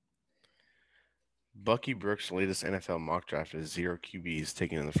 Bucky Brooks' latest NFL mock draft is 0 QBs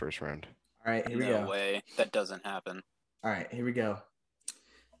taken in the first round. All right, here we go. No way. That doesn't happen. All right, here we go.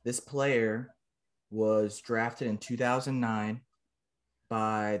 This player was drafted in 2009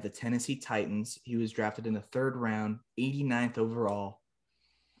 by the Tennessee Titans. He was drafted in the 3rd round, 89th overall.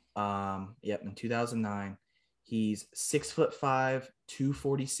 In 2009. He's 6'5",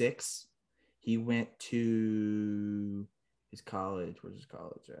 246. He went to his college. Where's his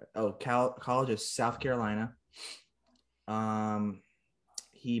college at? Oh, College of South Carolina.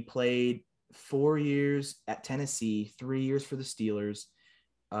 He played 4 years at Tennessee, 3 years for the Steelers.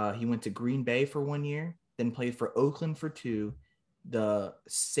 He went to Green Bay for 1 year, then played for Oakland for 2, the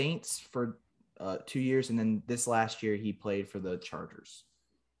Saints for 2 years, and then this last year he played for the Chargers.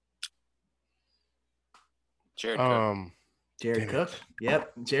 Jared Cook. Jared Cook.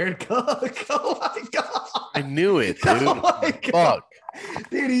 Yep, Jared Cook. Oh my god! I knew it, dude. Oh Fuck,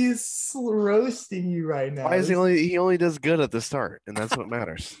 dude, he's roasting you right now. Why is he only does good at the start, and that's what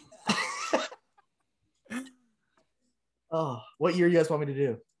matters. Oh, what year you guys want me to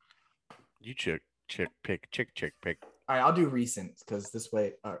do? You chick pick. All right, I'll do recent because this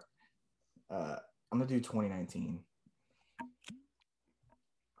way. I'm gonna do 2019.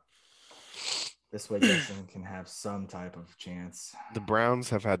 This way, Justin can have some type of chance. The Browns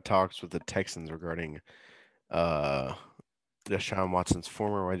have had talks with the Texans regarding Deshaun Watson's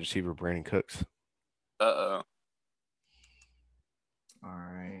former wide receiver, Brandon Cooks. Uh-oh. All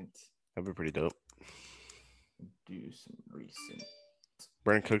right. That'd be pretty dope. Do some recent.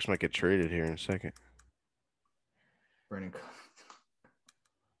 Brandon Cooks might get traded here in a second. Brandon Cooks.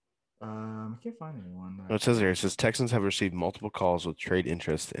 I can't find anyone. No, it says here, it says Texans have received multiple calls with trade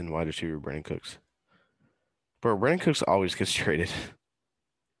interest in wide receiver Brandon Cooks. Bro, Brandon Cooks always gets traded.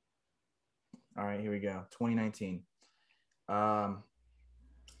 All right, here we go. 2019.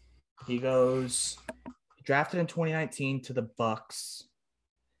 He goes drafted in 2019 to the Bucks.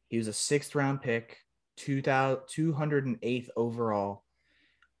 He was a 6th round pick, 208th overall.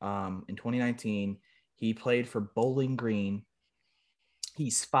 In 2019, he played for Bowling Green.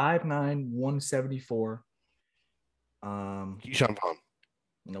 He's 5'9", 174. Keyshawn Vaughn.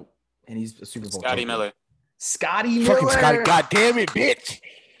 Nope. And he's a Super Bowl Scotty champion. Miller. Scotty Miller. Fucking Scotty. God damn it, bitch.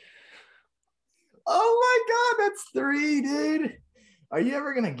 Oh my God, that's 3, dude. Are you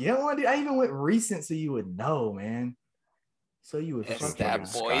ever gonna get one, dude? I even went recent so you would know, man. So you would. It's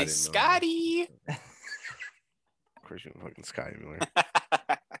that boy, Scotty. Of course, you fucking Scotty Miller.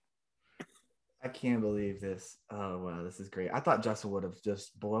 I can't believe this. Oh wow, this is great. I thought Justin would have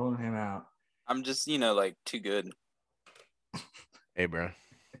just blown him out. I'm just, like too good. Hey, bro.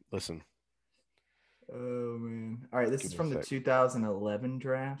 Listen. Oh man. All right, this is from the 2011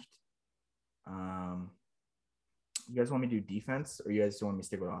 draft. You guys want me to do defense, or you guys want me to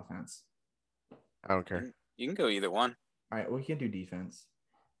stick with offense? I don't care. You can go either one. All right, we can do defense.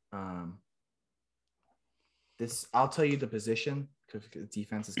 I'll tell you the position because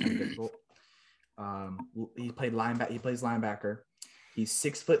defense is kind of difficult. He plays linebacker. He's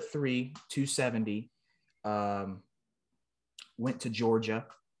 6'3", 270. Went to Georgia.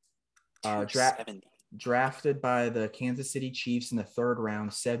 Drafted by the Kansas City Chiefs in the 3rd round,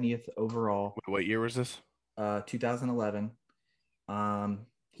 70th overall. What year was this? 2011.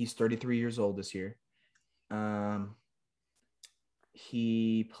 He's 33 years old this year.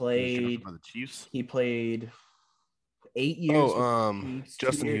 He played by the Chiefs. He played 8 years.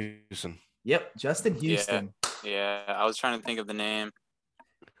 Justin Houston. Yep, Justin Houston. Yeah, I was trying to think of the name.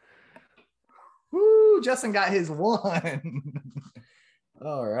 Woo, Justin got his one.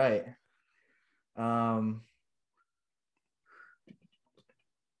 All right.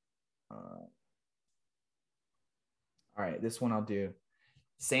 All right, this one I'll do.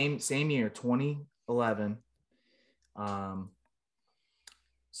 Same year, 2011.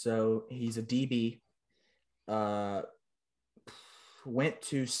 So he's a DB. Went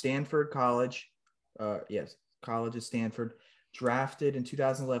to Stanford College. College at Stanford. Drafted in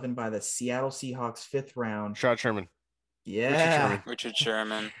 2011 by the Seattle Seahawks, 5th round. Rashad Sherman. Yeah. Richard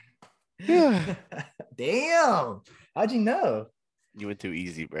Sherman. Yeah. Damn. How'd you know? You went too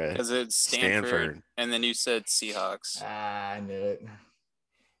easy, bro. Because it's Stanford, and then you said Seahawks. I knew it.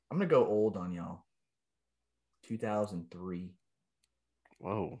 I'm going to go old on y'all. 2003.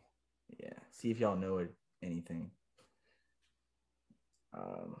 Whoa. Yeah. See if y'all know anything.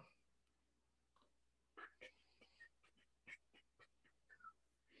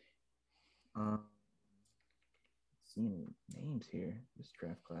 Seeing names here. This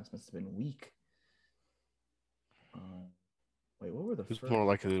draft class must have been weak. Wait, what were the Who's first? more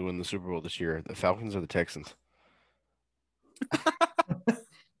likely to win the Super Bowl this year, the Falcons or the Texans?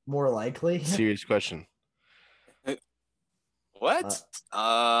 More likely? Serious question. What?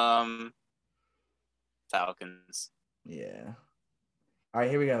 Falcons. Yeah. All right,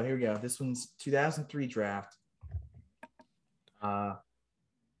 here we go. This one's 2003 draft.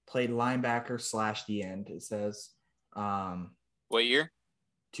 Played linebacker / the end. It says. What year?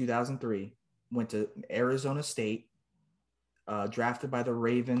 2003. Went to Arizona State. Drafted by the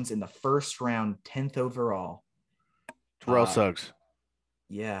Ravens in the 1st round, 10th overall. Terrell Suggs.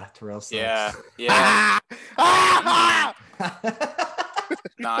 Yeah, Terrell Suggs. Yeah.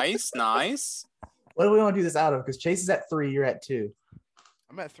 Nice. What do we want to do this out of? Because Chase is at 3, you're at 2.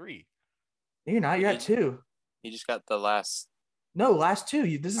 I'm at 3. No, you're not. You're at 2. You just got the last. No, last 2.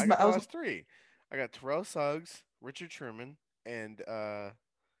 I got the last 3. I got Terrell Suggs, Richard Sherman, and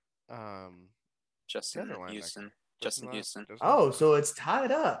Justin Houston. Oh, so it's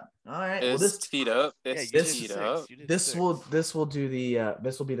tied up. All right. It's well, this teed up. This will do the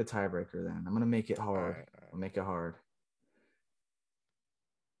this will be the tiebreaker then. I'm gonna make it hard. All right. I'll make it hard.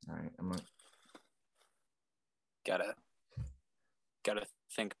 All right. I'm gonna gotta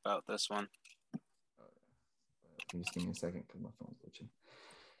think about this one. just give me a second because my phone's glitching.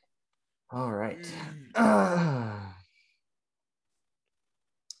 All right. I'm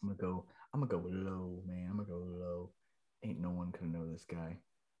gonna go low, man. I'm gonna go low. Ain't no one gonna know this guy.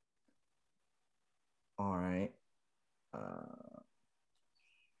 All right. All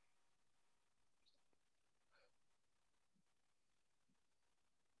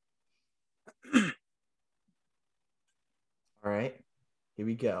right, here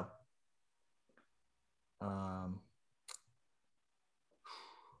we go. All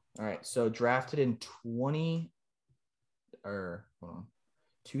right, so drafted in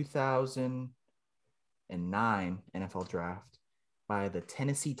 2009 NFL draft by the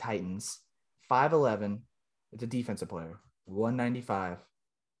Tennessee Titans, 5'11". It's a defensive player, 195.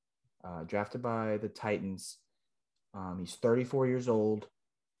 Drafted by the Titans. He's 34 years old.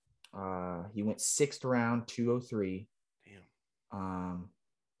 He went 6th round, 203. Damn.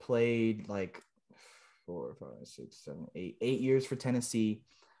 Played like 4, 5, 6, 7, 8 years for Tennessee.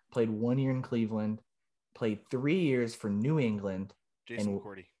 Played 1 year in Cleveland. Played 3 years for New England. Jason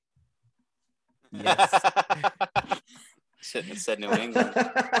McCourty. Yes. Shouldn't have said New England.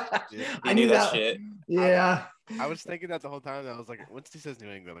 I knew that shit. Yeah. I was thinking that the whole time. I was like, once he says New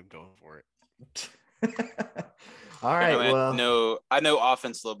England, I'm going for it. All right. I know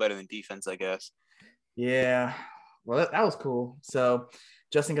offense a little better than defense, I guess. Yeah. Well, that was cool. So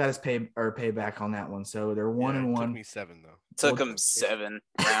Justin got his payback on that one. So they're 1-1. Took me 7 though. Took him 7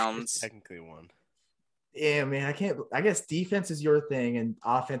 rounds. Technically 1. Yeah, man. I guess defense is your thing and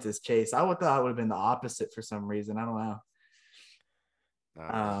offense is Chase. I thought it would have been the opposite for some reason. I don't know.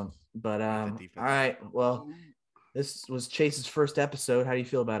 All right. Well, this was Chase's first episode. How do you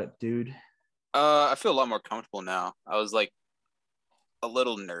feel about it, dude? I feel a lot more comfortable now. I was like a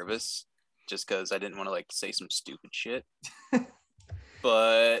little nervous just because I didn't want to like say some stupid shit.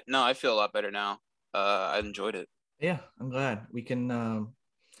 But no, I feel a lot better now. I enjoyed it. Yeah, I'm glad. We can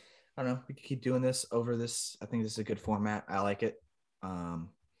I don't know, we can keep doing this over this. I think this is a good format. I like it.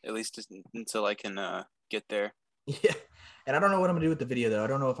 At least until I can get there. Yeah. And I don't know what I'm gonna do with the video though. I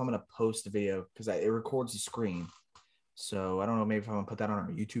don't know if I'm gonna post the video because it records the screen. So I don't know, maybe if I'm gonna put that on our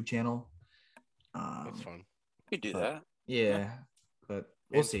YouTube channel. That's fun. You could do that. Yeah. But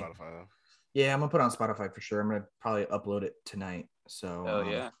we'll see. Spotify, though. Yeah, I'm gonna put it on Spotify for sure. I'm gonna probably upload it tonight. So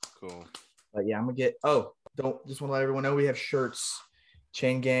yeah. Cool. But yeah, I'm gonna get just want to let everyone know we have shirts.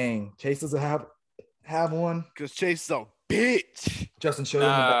 Chain Gang. Chase doesn't have one. Because Chase is a bitch. Justin, show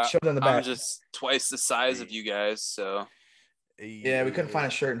them the back. I'm just twice the size of you guys, so yeah, we couldn't find a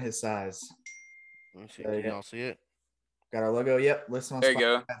shirt in his size. Let me see. Can y'all see it? Got our logo. Yep. Listen on there you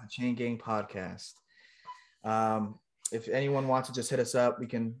go. The Chain Gang Podcast. If anyone wants to just hit us up, we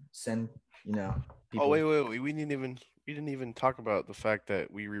can send, people. Oh, wait. We didn't even talk about the fact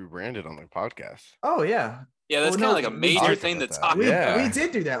that we rebranded on the podcast. Oh, yeah. Yeah, that's kind of like a major thing to talk about. We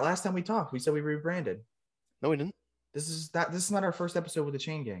did do that last time we talked. We said we rebranded. No, we didn't. This is not our first episode with the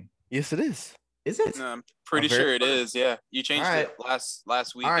Chain Gang. Yes, it is. Is it? No, I'm pretty sure it is. Yeah, you changed it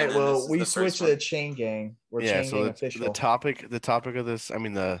last week. All right. Well, we switched to the Chain Gang. We're Chain Gang official. The topic of this. I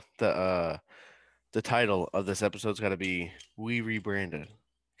mean, the title of this episode's got to be "We Rebranded."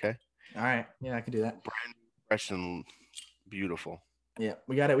 Okay. All right. Yeah, I can do that. Brand fresh and beautiful. Yeah,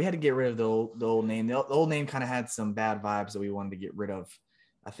 we got it. We had to get rid of the old name. The old name kind of had some bad vibes that we wanted to get rid of.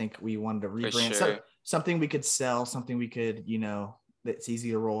 I think we wanted to rebrand something we could sell, something we could, that's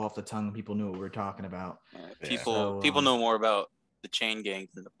easy to roll off the tongue. People knew what we were talking about. People know more about the Chain Gang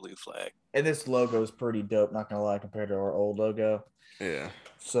than the Blue Flag. And this logo is pretty dope, not gonna lie, compared to our old logo. Yeah.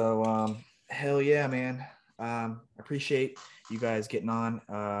 So hell yeah, man. Appreciate you guys getting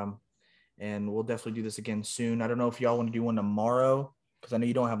on. And we'll definitely do this again soon. I don't know if y'all want to do one tomorrow, because I know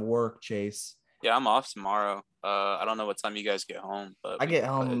you don't have work, Chase. Yeah, I'm off tomorrow. I don't know what time you guys get home, but I get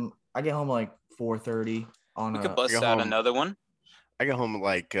home like 4:30 on. We could bust out another one. I get home at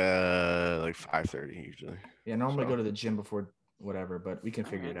like 5:30 usually. Yeah, normally go to the gym before whatever, but we can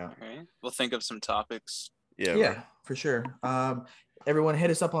figure it out. Right. We'll think of some topics. Yeah, for sure. Everyone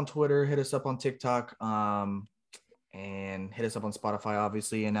hit us up on Twitter, hit us up on TikTok, and hit us up on Spotify,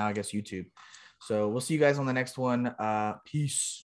 obviously, and now I guess YouTube. So we'll see you guys on the next one. Peace.